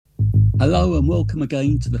Hello and welcome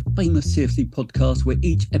again to the famous CFC podcast, where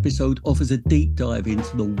each episode offers a deep dive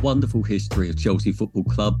into the wonderful history of Chelsea Football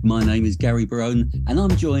Club. My name is Gary Barone and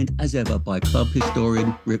I'm joined as ever by club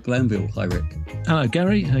historian Rick Glanville. Hi Rick. Hello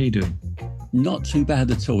Gary, how are you doing? Not too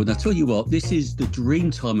bad at all. And I tell you what, this is the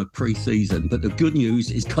dream time of pre-season, but the good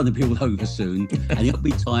news is going to be all over soon and it'll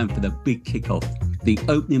be time for the big kick-off, the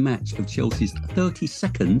opening match of Chelsea's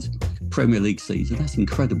 32nd Premier League season. That's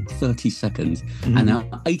incredible, 32nd. And our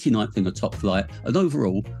 89th in the top flight, and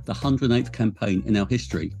overall the 108th campaign in our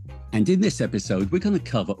history. And in this episode, we're going to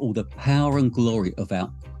cover all the power and glory of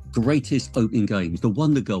our greatest opening games, the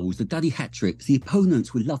wonder goals, the daddy hat-tricks, the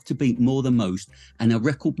opponents we love to beat more than most, and our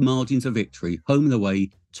record margins of victory, home and away,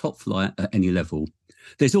 top flight at any level.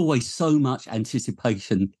 There's always so much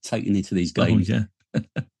anticipation taken into these games. Oh, yeah.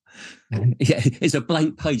 Yeah, it's a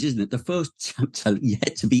blank page, isn't it? The first chapter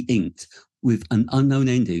yet to be inked with an unknown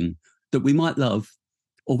ending that we might love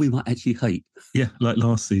or we might actually hate. Yeah, like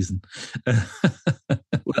last season.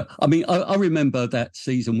 Well, I mean, I remember that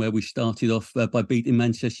season where we started off by beating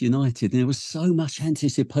Manchester United, and there was so much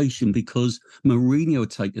anticipation because Mourinho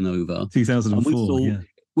had taken over. 2004,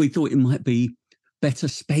 we thought it might be better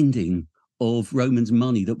spending of Roman's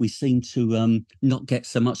money, that we seemed to not get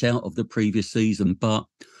so much out of the previous season. But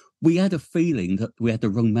we had a feeling that we had the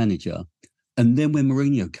wrong manager. And then when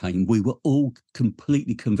Mourinho came, we were all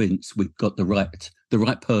completely convinced we've got the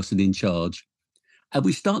right person in charge. And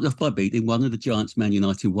we started off by beating one of the giants, Man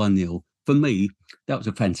United, 1-0. For me, that was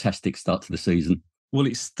a fantastic start to the season. Well,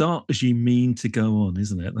 it starts as you mean to go on,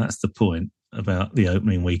 isn't it? That's the point about the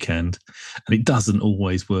opening weekend. And it doesn't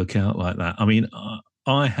always work out like that. I mean,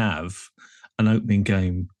 I have an opening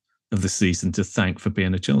game of the season to thank for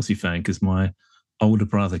being a Chelsea fan, because my older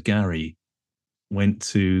brother, Gary, went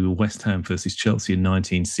to West Ham versus Chelsea in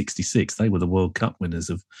 1966. They were the World Cup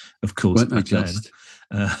winners, of course. Weren't they just?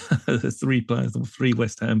 Three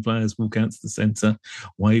West Ham players walk out to the centre,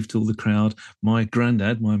 wave to all the crowd. My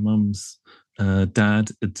granddad, my mum's dad,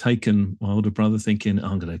 had taken my older brother, thinking,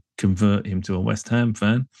 I'm going to convert him to a West Ham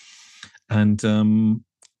fan. And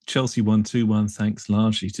Chelsea won 2-1, thanks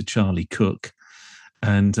largely to Charlie Cook.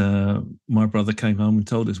 And my brother came home and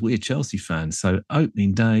told us we're Chelsea fans. So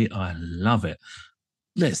opening day, I love it.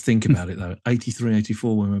 Let's think about it, though. 83,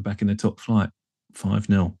 84, when we're back in the top flight,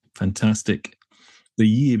 5-0. Fantastic. The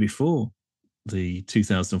year before the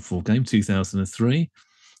 2004 game, 2003,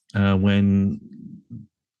 when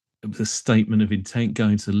it was a statement of intent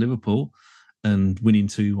going to Liverpool and winning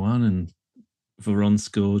 2-1, and Varane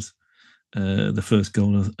scored the first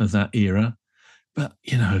goal of that era. But,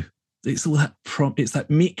 you know, it's all that it's that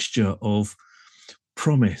mixture of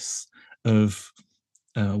promise, of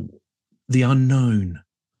the unknown,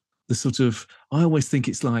 the sort of, I always think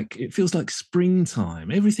it feels like springtime.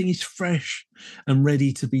 Everything is fresh and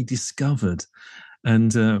ready to be discovered,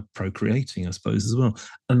 and procreating, I suppose, as well.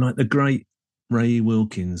 And like the great Ray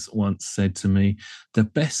Wilkins once said to me, the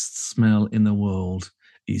best smell in the world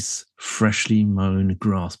is freshly mown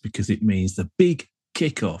grass, because it means the big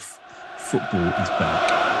kickoff, football is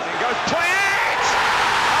back. Play it!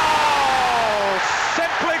 Oh,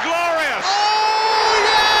 simply glorious! Oh,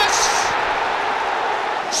 yes!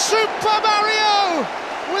 Super Mario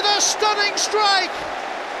with a stunning strike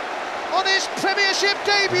on his Premiership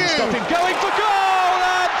debut. Stop him going for goal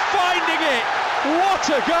and finding it. What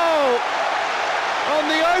a goal! On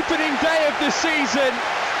the opening day of the season,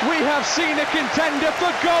 we have seen a contender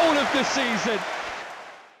for goal of the season.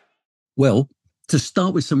 Well, to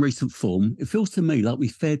start with some recent form, it feels to me like we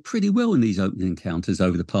fared pretty well in these opening encounters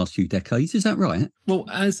over the past few decades. Is that right? Well,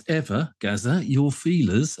 as ever, Gazza, your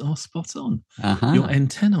feelers are spot on. Uh-huh. Your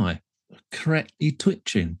antennae are correctly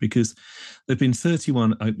twitching, because there have been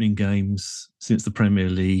 31 opening games since the Premier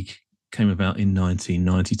League came about in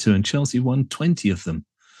 1992, and Chelsea won 20 of them.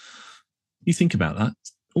 You think about that,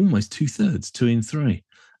 almost 2/3, 2 in 3.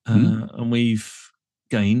 And we've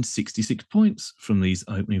gained 66 points from these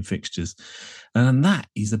opening fixtures. And that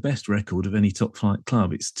is the best record of any top flight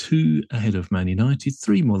club. It's 2 ahead of Man United,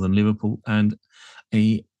 3 more than Liverpool, and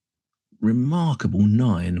a remarkable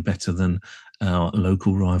 9 better than our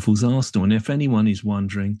local rivals Arsenal. And if anyone is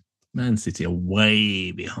wondering, Man City are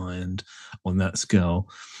way behind on that scale.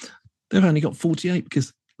 They've only got 48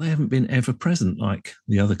 because they haven't been ever present like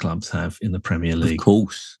the other clubs have in the Premier League. Of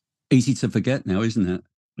course. Easy to forget now, isn't it?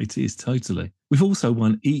 It is, totally. We've also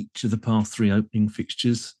won each of the past 3 opening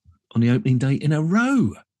fixtures on the opening day in a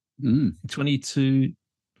row. In 22,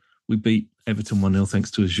 we beat Everton 1-0 thanks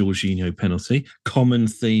to a Jorginho penalty. Common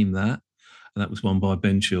theme that. And that was won by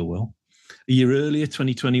Ben Chilwell. A year earlier,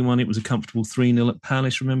 2021, it was a comfortable 3-0 at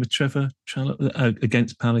Palace. Remember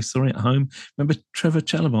against Palace, at home. Remember Trevor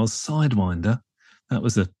Chalobah's sidewinder? That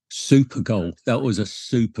was a super goal. That was a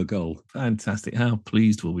super goal. Fantastic. How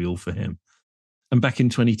pleased were we all for him? And back in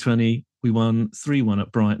 2020, we won 3-1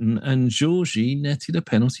 at Brighton, and Georgie netted a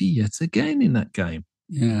penalty yet again in that game.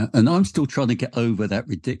 Yeah, and I'm still trying to get over that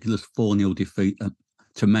ridiculous 4-0 defeat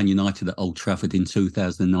to Man United at Old Trafford in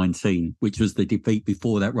 2019, which was the defeat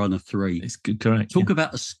before that run of 3. It's good, correct. Talk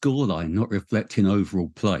about a scoreline not reflecting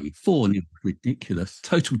overall play. 4-0, ridiculous.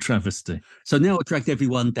 Total travesty. So now I've dragged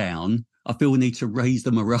everyone down. I feel we need to raise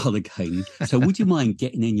the morale again. So would you mind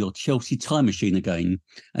getting in your Chelsea time machine again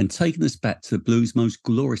and taking us back to the Blues' most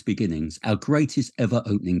glorious beginnings, our greatest ever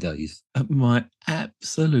opening days? My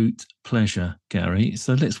absolute pleasure, Gary.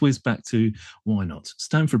 So let's whiz back to, why not,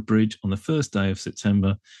 Stamford Bridge on the first day of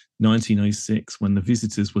September 1906, when the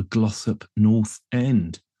visitors were Glossop North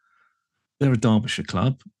End. They're a Derbyshire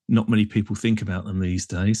club. Not many people think about them these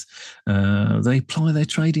days. They ply their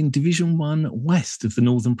trade in Division 1 West of the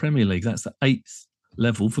Northern Premier League. That's the 8th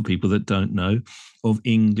level, for people that don't know, of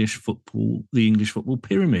English football, the English football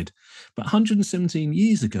pyramid. But 117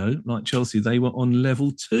 years ago, like Chelsea, they were on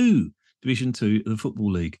level 2, Division 2 of the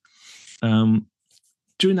Football League. During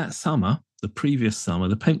that summer, the previous summer,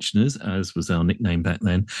 the Pensioners, as was our nickname back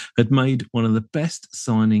then, had made one of the best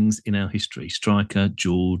signings in our history, striker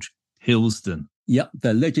George Hillsden. Yep,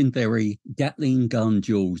 the legendary Gatling gun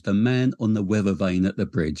George, the man on the weather vane at the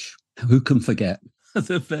bridge. Who can forget?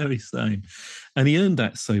 The very same. And he earned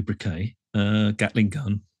that sobriquet, Gatling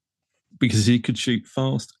gun, because he could shoot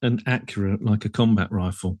fast and accurate like a combat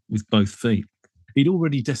rifle with both feet. He'd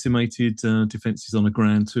already decimated defences on a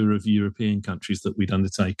grand tour of European countries that we'd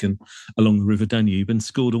undertaken along the River Danube, and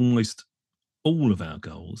scored almost all of our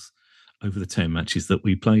goals over the 10 matches that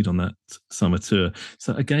we played on that summer tour.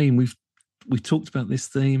 So again, we talked about this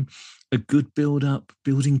theme, a good build-up,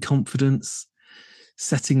 building confidence,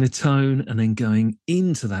 setting the tone, and then going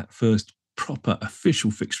into that first proper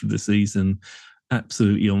official fixture of the season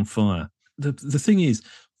absolutely on fire. The thing is,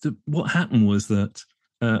 what happened was that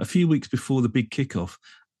a few weeks before the big kickoff,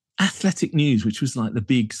 Athletic News, which was like the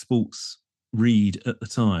big sports read at the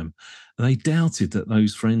time, they doubted that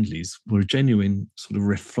those friendlies were a genuine sort of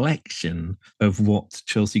reflection of what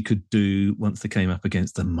Chelsea could do once they came up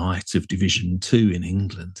against the might of Division 2 in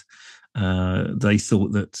England. They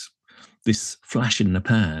thought that this flash in the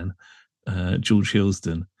pan, George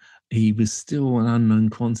Hillsden, he was still an unknown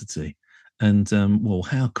quantity. And,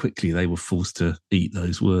 how quickly they were forced to eat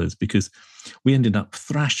those words, because we ended up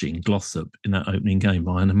thrashing Glossop in that opening game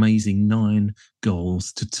by an amazing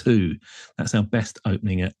 9-2. That's our best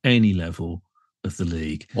opening at any level of the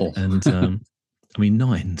league. Oh. And,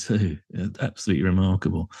 9-2, absolutely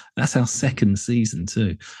remarkable. That's our second season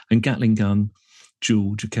too. And Gatling gun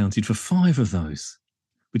George accounted for 5 of those,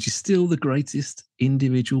 which is still the greatest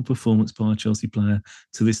individual performance by a Chelsea player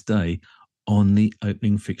to this day on the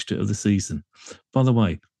opening fixture of the season. By the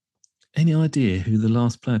way, any idea who the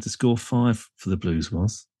last player to score 5 for the Blues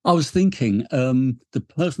was? I was thinking, the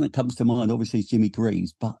person that comes to mind obviously is Jimmy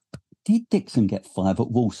Greaves, but did Dixon get 5 at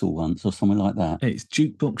Walsall once or something like that? It's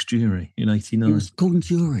Jukebox Jury in '89. It was Gordon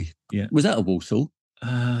Jury. Yeah. Was that at Walsall?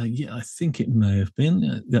 Yeah, I think it may have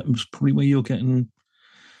been. That was probably where you're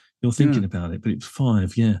thinking about it, but it was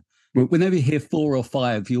 5, yeah. Well, whenever you hear 4 or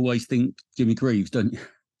 5, you always think Jimmy Greaves, don't you?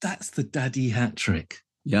 That's the daddy hat trick.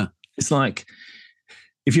 Yeah. It's like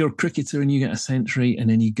if you're a cricketer and you get a century and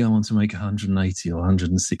then you go on to make 180 or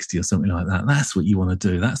 160 or something like that, that's what you want to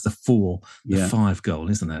do. That's the 5 goal,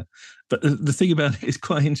 isn't it? But the thing about it is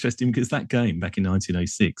quite interesting, because that game back in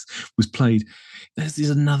 1906 was played. There's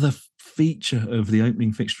another feature of the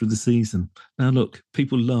opening fixture of the season. Now, look,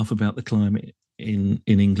 people laugh about the climate in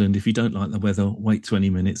England. If you don't like the weather, wait 20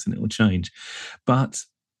 minutes and it will change. But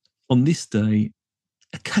on this day,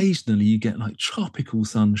 occasionally you get like tropical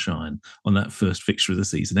sunshine on that first fixture of the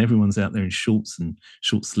season. Everyone's out there in shorts and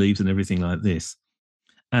short sleeves and everything like this.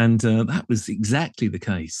 And that was exactly the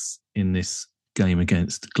case in this game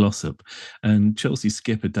against Glossop. And Chelsea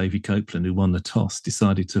skipper Davy Copeland, who won the toss,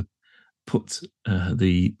 decided to put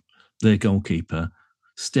their goalkeeper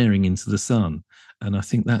staring into the sun. And I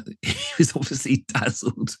think that he was obviously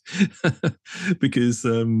dazzled because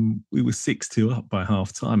we were 6-2 up by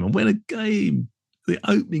half time. And when a game, the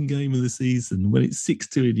opening game of the season, when it's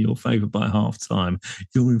 6-2 in your favour by half time,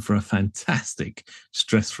 you're in for a fantastic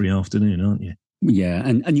stress-free afternoon, aren't you? Yeah,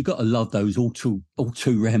 and you've got to love those all too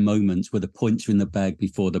rare moments where the points are in the bag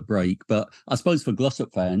before the break. But I suppose for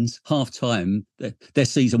Glossop fans, half time, their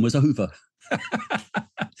season was over.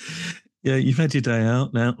 Yeah, you've had your day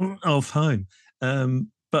out now, off home.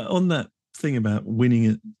 But on that thing about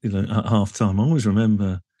winning at half time, I always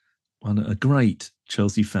remember a great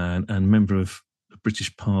Chelsea fan and member of the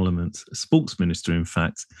British Parliament, a sports minister, in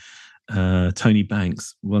fact, Tony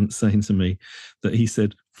Banks, once saying to me that he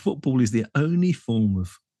said, football is the only form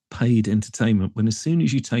of paid entertainment when as soon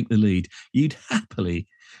as you take the lead, you'd happily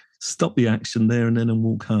stop the action there and then and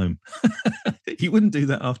walk home. You wouldn't do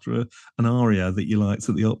that after an aria that you liked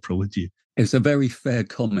at the opera, would you? It's a very fair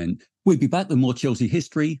comment. We'll be back with more Chelsea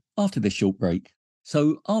history after this short break.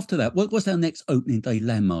 So after that, what was our next opening day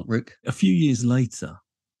landmark, Rick? A few years later,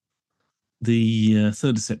 the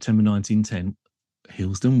 3rd of September 1910,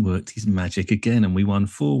 Hillsden worked his magic again and we won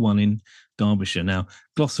 4-1 in Derbyshire. Now,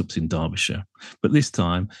 Glossop's in Derbyshire, but this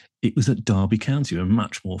time it was at Derby County, a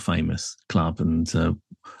much more famous club, and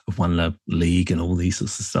won the league and all these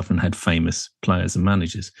sorts of stuff and had famous players and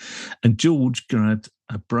managers. And George grabbed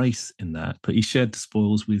a brace in that, but he shared the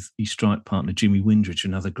spoils with his strike partner, Jimmy Windridge,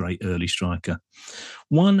 another great early striker.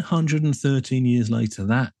 113 years later,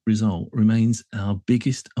 that result remains our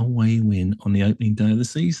biggest away win on the opening day of the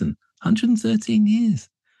season. 113 years.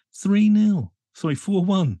 3-0. Sorry,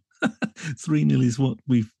 4-1. 3-0 is what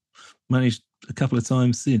we've managed a couple of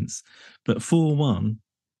times since. But 4-1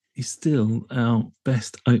 is still our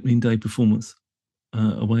best opening day performance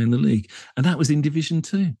away in the league. And that was in Division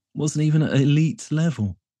 2. Wasn't even at elite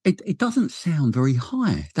level. It doesn't sound very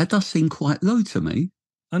high. That does seem quite low to me.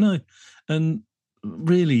 I know. And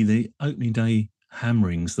really, the opening day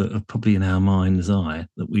hammerings that are probably in our mind's eye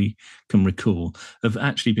that we can recall have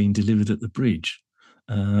actually been delivered at the Bridge.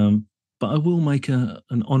 But I will make an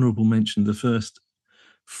honourable mention, the first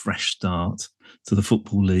fresh start to the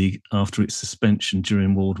Football League after its suspension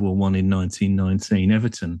during World War I in 1919.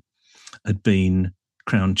 Everton had been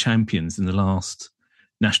crowned champions in the last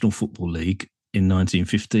National Football League in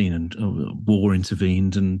 1915, and war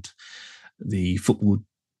intervened and the football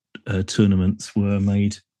tournaments were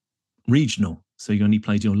made regional. So you only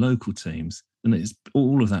played your local teams, and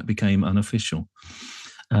all of that became unofficial.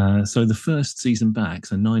 So the first season back,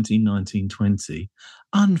 so 1919-20,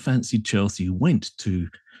 unfancied Chelsea went to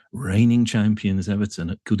reigning champions Everton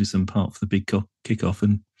at Goodison Park for the big kick-off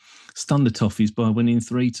and stunned the Toffees by winning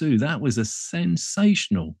 3-2. That was a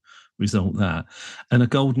sensational result, that, and a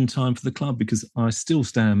golden time for the club, because I still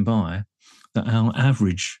stand by that our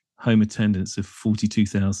average home attendance of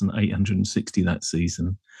 42,860 that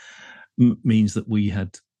season means that we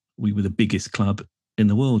were the biggest club in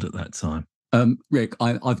the world at that time. Rick,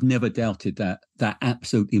 I've never doubted that. That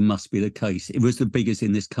absolutely must be the case. It was the biggest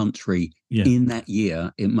in this country. Yeah. In that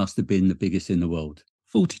year, it must have been the biggest in the world.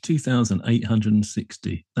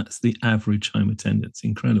 42,860. That's the average home attendance.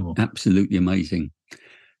 Incredible. Absolutely amazing.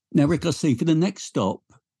 Now, Rick, let's see. For the next stop,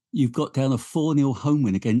 you've got down a 4-0 home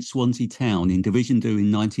win against Swansea Town in Division 2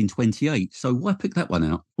 in 1928. So why pick that one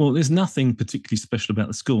out? Well, there's nothing particularly special about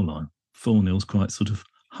the scoreline. 4-0 is quite sort of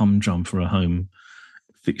humdrum for a home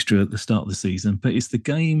fixture at the start of the season, but it's the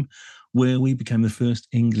game where we became the first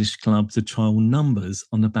English club to trial numbers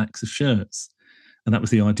on the backs of shirts. And that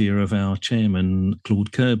was the idea of our chairman,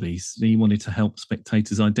 Claude Kirby. He wanted to help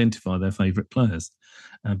spectators identify their favourite players.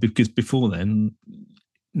 Because before then,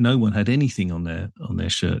 no one had anything on their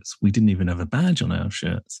shirts. We didn't even have a badge on our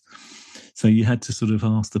shirts. So you had to sort of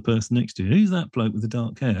ask the person next to you, who's that bloke with the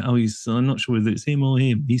dark hair? Oh, I'm not sure whether it's him or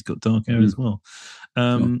him. He's got dark hair as well.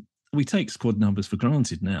 Sure. We take squad numbers for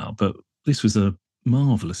granted now, but this was a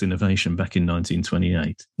marvellous innovation back in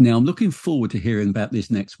 1928. Now, I'm looking forward to hearing about this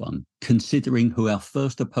next one, considering who our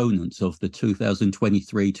first opponents of the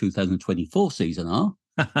 2023-2024 season are.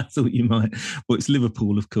 I thought you might. Well, it's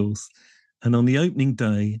Liverpool, of course. And on the opening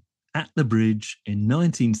day at the Bridge in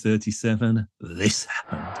 1937, this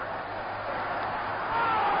happened.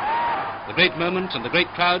 The great moment and the great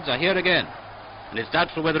crowds are here again. And it's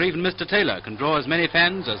doubtful whether even Mr. Taylor can draw as many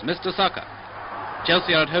fans as Mr. Soccer.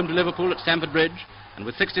 Chelsea are at home to Liverpool at Stamford Bridge, and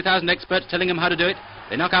with 60,000 experts telling them how to do it,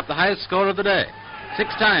 they knock up the highest score of the day.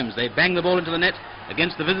 6 times they bang the ball into the net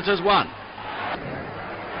against the visitors' 1.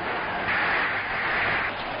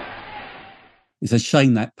 It's a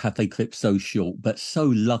shame that Pathé clip's so short, but so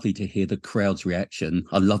lovely to hear the crowd's reaction.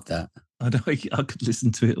 I love that. I know, I could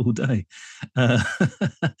listen to it all day.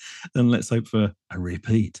 And let's hope for a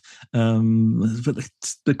repeat. But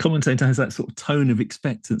the commentator has that sort of tone of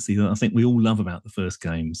expectancy that I think we all love about the first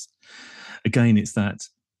games. Again, it's that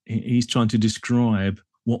he's trying to describe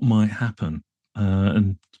what might happen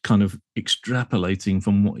and kind of extrapolating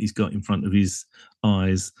from what he's got in front of his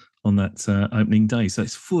eyes on that opening day. So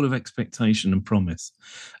it's full of expectation and promise.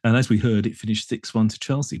 And as we heard, it finished 6-1 to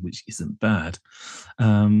Chelsea, which isn't bad.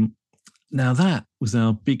 Now, that was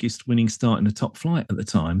our biggest winning start in the top flight at the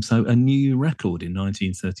time, so a new record in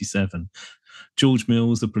 1937. George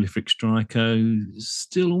Mills, a prolific striker, who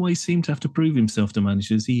still always seemed to have to prove himself to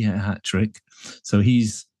managers. He had a hat-trick, so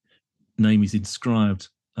his name is inscribed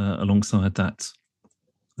alongside that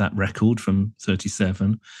record from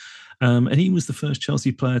 37. And he was the first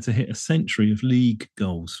Chelsea player to hit a century of league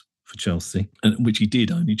goals for Chelsea, which he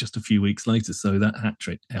did only just a few weeks later, so that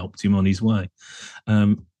hat-trick helped him on his way.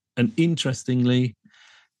 And interestingly,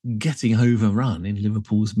 getting overrun in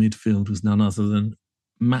Liverpool's midfield was none other than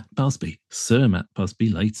Matt Busby, Sir Matt Busby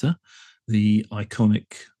later, the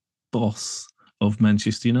iconic boss of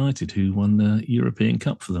Manchester United, who won the European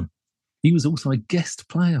Cup for them. He was also a guest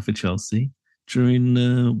player for Chelsea during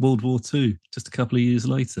World War II, just a couple of years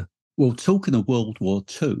later. Well, talking of World War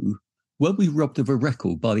II, were we robbed of a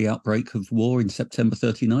record by the outbreak of war in September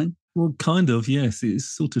 39? Well, kind of, yes. It's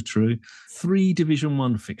sort of true. 3 Division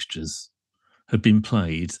 1 fixtures had been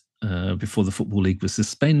played before the Football League was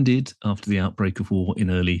suspended after the outbreak of war in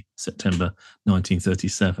early September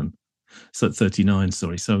 1937. So 39,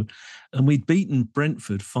 sorry. So, and we'd beaten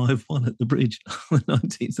Brentford 5-1 at the Bridge on the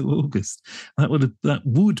 19th of August. That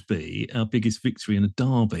would be our biggest victory in a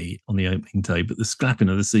derby on the opening day, but the scrapping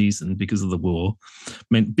of the season because of the war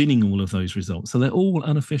meant binning all of those results. So they're all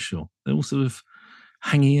unofficial. They're all sort of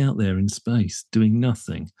hanging out there in space, doing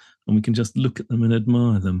nothing, and we can just look at them and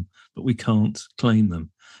admire them, but we can't claim them.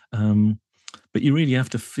 But you really have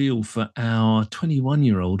to feel for our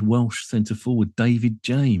 21-year-old Welsh centre-forward, David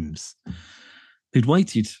James, who'd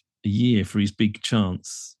waited a year for his big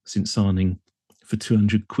chance since signing for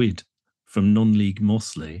 200 quid from non-league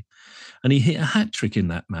Mossley. And he hit a hat-trick in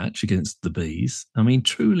that match against the Bees. I mean,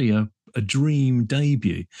 truly a dream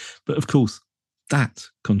debut. But of course, that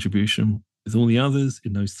contribution with all the others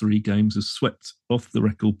in those 3 games was swept off the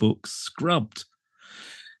record books, scrubbed.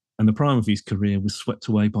 And the prime of his career was swept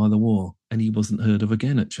away by the war, and he wasn't heard of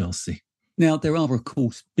again at Chelsea. Now, there are, of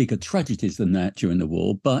course, bigger tragedies than that during the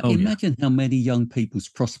war, but imagine how many young people's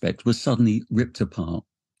prospects were suddenly ripped apart.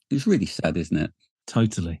 It's really sad, isn't it?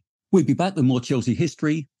 Totally. We'll be back with more Chelsea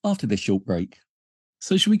history after this short break.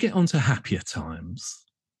 So should we get on to happier times?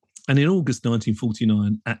 And in August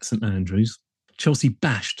 1949 at St Andrews, Chelsea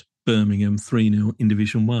bashed Birmingham 3-0 in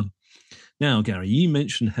Division 1. Now, Gary, you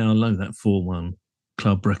mentioned how low that 4-1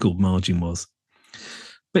 club record margin was.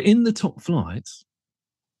 But in the top flight,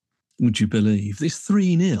 would you believe, this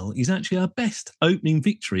 3-0 is actually our best opening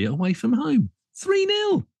victory away from home.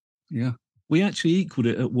 3-0. Yeah. We actually equalled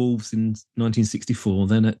it at Wolves in 1964,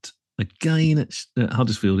 then again at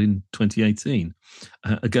Huddersfield in 2018.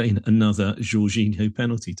 Again, another Jorginho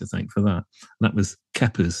penalty to thank for that. That was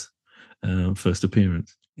Kepa's first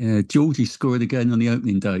appearance. Yeah, Georgie scored again on the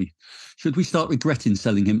opening day. Should we start regretting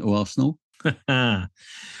selling him to Arsenal?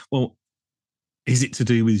 Well, is it to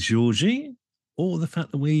do with Georgie or the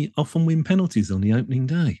fact that we often win penalties on the opening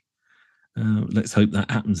day? Let's hope that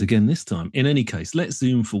happens again this time. In any case, let's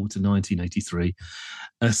zoom forward to 1983,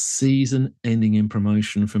 a season ending in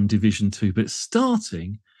promotion from Division 2, but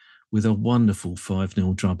starting with a wonderful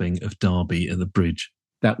 5-0 drubbing of Derby at the Bridge.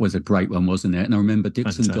 That was a great one, wasn't it? And I remember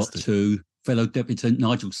Dixon got 2. Fellow debutant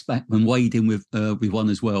Nigel Spackman weighed in with one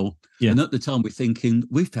as well. Yeah. And at the time, we're thinking,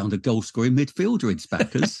 we found a goal-scoring midfielder in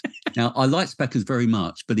Spackers. Now, I like Spackers very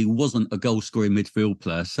much, but he wasn't a goal-scoring midfield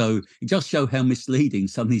player. So it just shows how misleading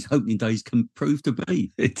some of these opening days can prove to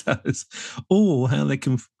be. It does. Or how they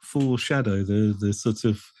can foreshadow the sort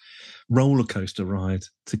of roller coaster ride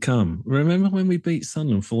to come. Remember when we beat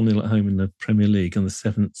Sunderland 4-0 at home in the Premier League on the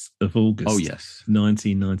 7th of August? Oh, yes.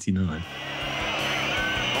 1999.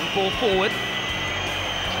 Ball forward.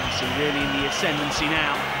 Chelsea really in the ascendancy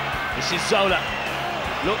now. This is Zola.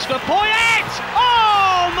 Looks for Poyet!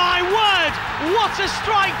 Oh my word! What a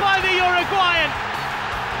strike by the Uruguayan!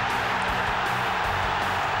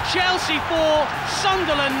 Chelsea 4,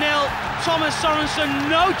 Sunderland 0. Thomas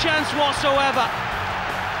Sorensen no chance whatsoever.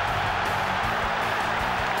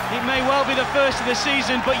 It may well be the first of the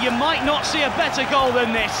season, but you might not see a better goal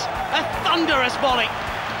than this. A thunderous volley.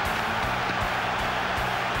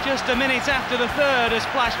 Just a minute after the third has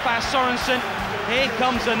flashed past Sorensen. Here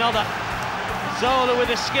comes another. Zola with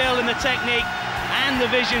the skill and the technique and the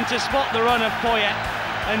vision to spot the run of Poyet.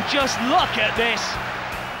 And just look at this.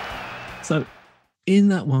 So, in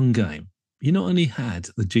that one game, you not only had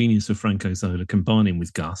the genius of Franco Zola combining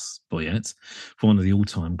with Gus Poyet for one of the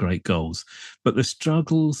all-time great goals, but the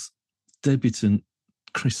struggles debutant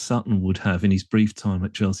Chris Sutton would have in his brief time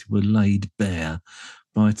at Chelsea were laid bare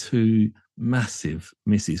by 2 massive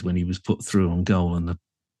misses when he was put through on goal, and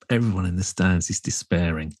everyone in the stands is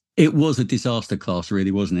despairing. It was a disaster class, really,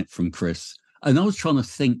 wasn't it, from Chris? And I was trying to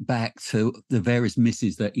think back to the various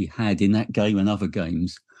misses that he had in that game and other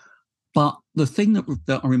games. But the thing that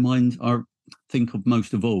I think of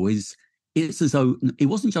most of all is it's as though it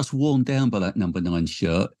wasn't just worn down by that number 9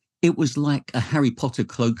 shirt. It was like a Harry Potter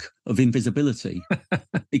cloak of invisibility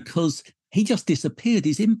because he just disappeared.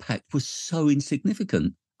 His impact was so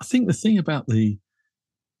insignificant. I think the thing about he'd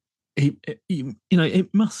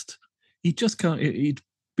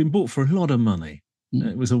been bought for a lot of money.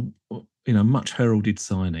 It was a much heralded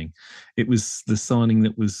signing. It was the signing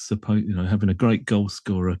that was supposed, having a great goal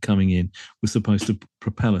scorer coming in was supposed to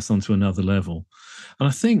propel us onto another level. And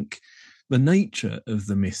I think the nature of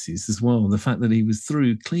the misses as well, the fact that he was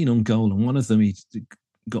through clean on goal, and one of them he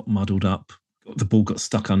got muddled up, the ball got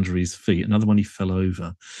stuck under his feet, another one he fell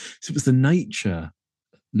over. So it was the nature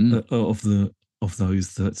of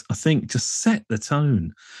those that I think just set the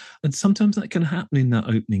tone. And sometimes that can happen in that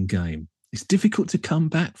opening game. It's difficult to come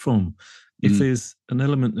back from if there's an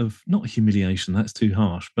element of, not humiliation, that's too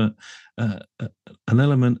harsh, but an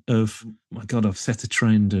element of, my God, I've set a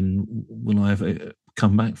trend and will I ever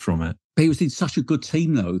come back from it? But he was in such a good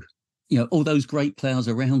team, though. All those great players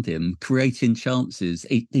around him creating chances.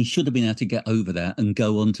 He should have been able to get over that and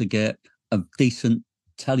go on to get a decent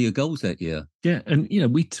tally of goals that year. Yeah, and,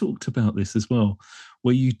 we talked about this as well,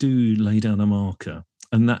 where you do lay down a marker.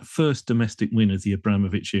 And that first domestic win of the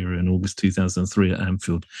Abramovich era in August 2003 at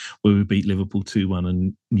Anfield, where we beat Liverpool 2-1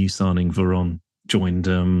 and new signing Varane joined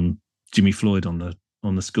Jimmy Floyd on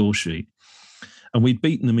the score sheet. And we'd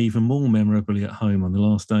beaten them even more memorably at home on the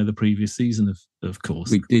last day of the previous season, of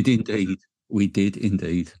course. We did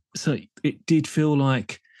indeed. So it did feel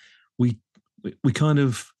like we kind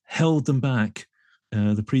of held them back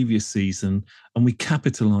the previous season, and we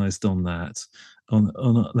capitalised on that, on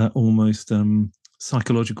that almost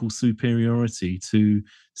psychological superiority to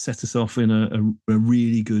set us off in a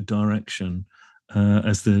really good direction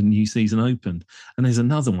as the new season opened. And there's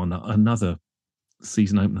another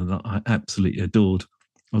season opener that I absolutely adored.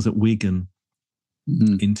 I was at Wigan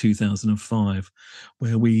in 2005,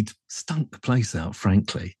 where we'd stunk the place out,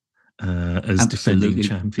 frankly, as defending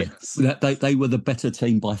champions. They were the better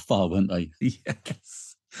team by far, weren't they?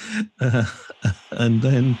 Yes. And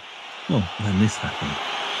then this happened.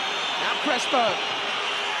 Now Crespo.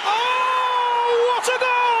 Oh, what a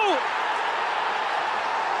goal!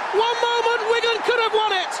 One moment Wigan could have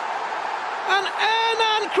won it. And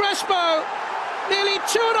Hernan Crespo, nearly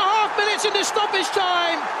 2.5 minutes into stoppage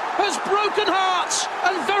time, has broken hearts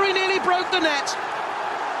and very nearly broke the net.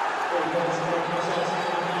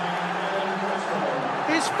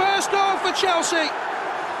 His first goal for Chelsea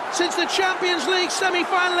since the Champions League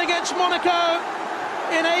semi-final against Monaco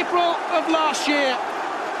in April of last year.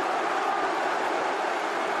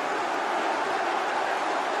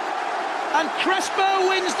 And Crespo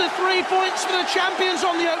wins the 3 points for the champions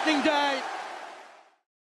on the opening day.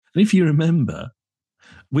 And if you remember,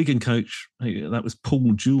 Wigan coach, that was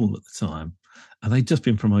Paul Jewell at the time, and they'd just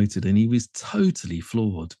been promoted, and he was totally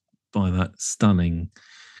floored by that stunning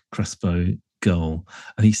Crespo goal.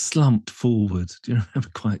 And he slumped forward. Do you remember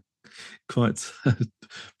quite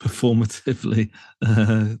performatively,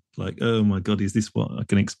 like, oh my God, is this what I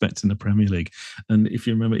can expect in the Premier League? And if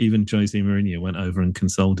you remember, even Jose Mourinho went over and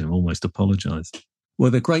consoled him, almost apologised.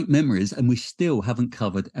 Well, they're great memories, and we still haven't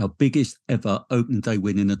covered our biggest ever opening day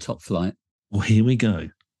win in the top flight. Well, here we go.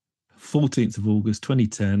 14th of August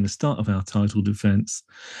 2010, the start of our title defence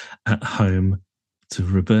at home to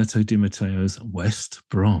Roberto Di Matteo's West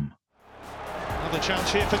Brom. Another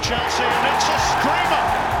chance here for Chelsea, and it's a screamer.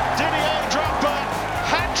 Didier Drogba,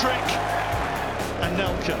 hat-trick.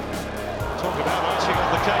 Anelka. Talk about icing on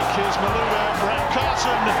the cake. Here's Malouda, Brad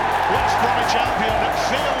Carson, West Bromwich Albion.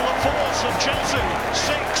 Feel the force of Chelsea.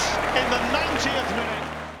 6 in the 90th minute.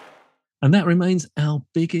 And that remains our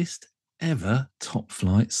biggest ever top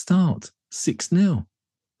flight start. 6-0.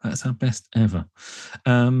 That's our best ever.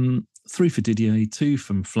 3 for Didier, 2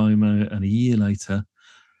 from Flomo, and a year later,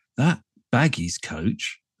 that Baggies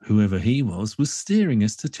coach, whoever he was steering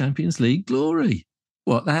us to Champions League glory.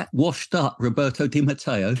 What, that washed up Roberto Di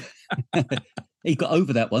Matteo? He got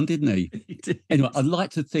over that one, didn't he? He did. Anyway, I'd like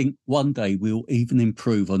to think one day we'll even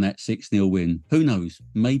improve on that 6-0 win. Who knows?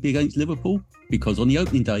 Maybe against Liverpool? Because on the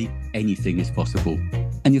opening day, anything is possible.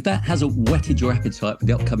 And if that hasn't whetted your appetite for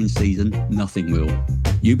the upcoming season, nothing will.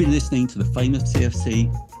 You've been listening to the famous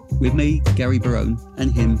CFC with me, Gary Barone,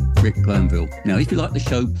 and him, Rick Glanville. Now, if you like the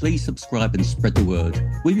show, please subscribe and spread the word.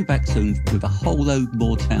 We'll be back soon with a whole load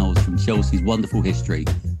more tales from Chelsea's wonderful history.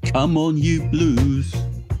 Come on, you Blues.